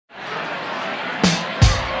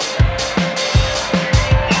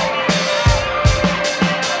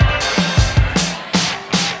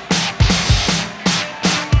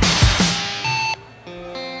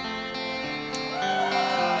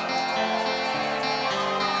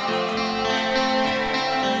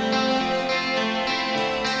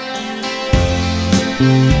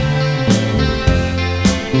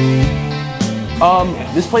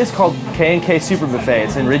This place is called K&K Super Buffet.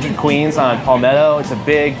 It's in Ridgewood, Queens on Palmetto. It's a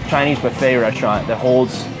big Chinese buffet restaurant that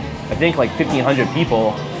holds, I think, like 1,500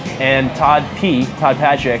 people. And Todd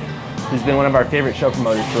Patrick, who's been one of our favorite show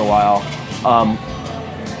promoters for a while,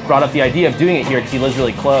 brought up the idea of doing it here because he lives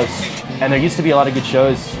really close. And there used to be a lot of good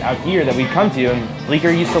shows out here that we'd come to. And Bleecker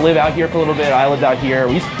used to live out here for a little bit. I lived out here.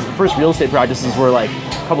 The first real estate practices were like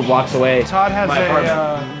a couple blocks away. Todd has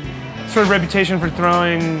a sort of reputation for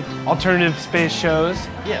throwing alternative space shows.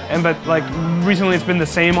 Yeah. But like recently, it's been the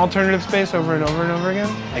same alternative space over and over and over again.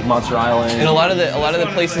 Like Monster Island. And a lot of the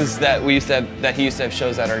places that he used to have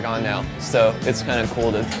shows at are gone now. So it's kind of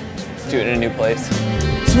cool to do it in a new place.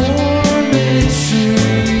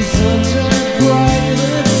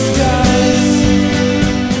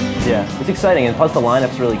 Yeah, it's exciting, and plus the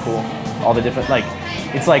lineup's really cool. All the different, like,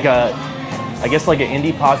 it's like I guess like an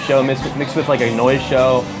indie pop show mixed with like a noise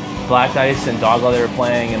show. Black Dice and Dog Leather are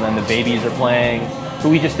playing, and then the Babies are playing, who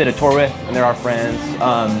we just did a tour with, and they're our friends.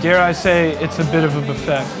 Dare I say, it's a bit of a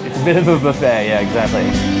buffet. It's a bit of a buffet, yeah, exactly.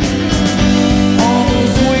 All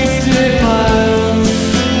those wasted miles,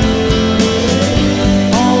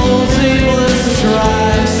 all those aimless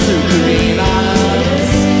drives through green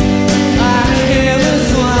eyes, a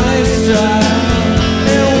careless lifestyle,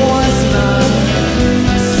 it was not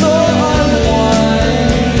so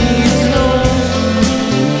unwise, no.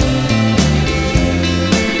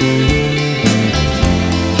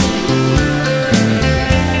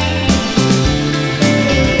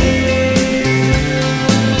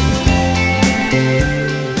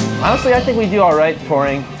 Honestly, I think we do all right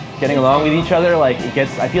touring, getting along with each other. Like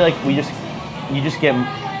I feel like you just get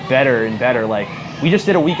better and better. Like we just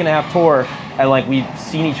did a week-and-a-half tour, and like we've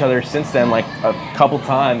seen each other since then like a couple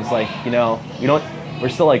times. Like, you know, we're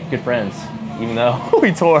still like good friends, even though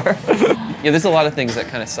we tour. Yeah, there's a lot of things that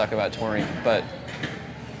kind of suck about touring, but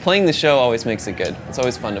playing the show always makes it good. It's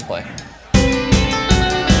always fun to play.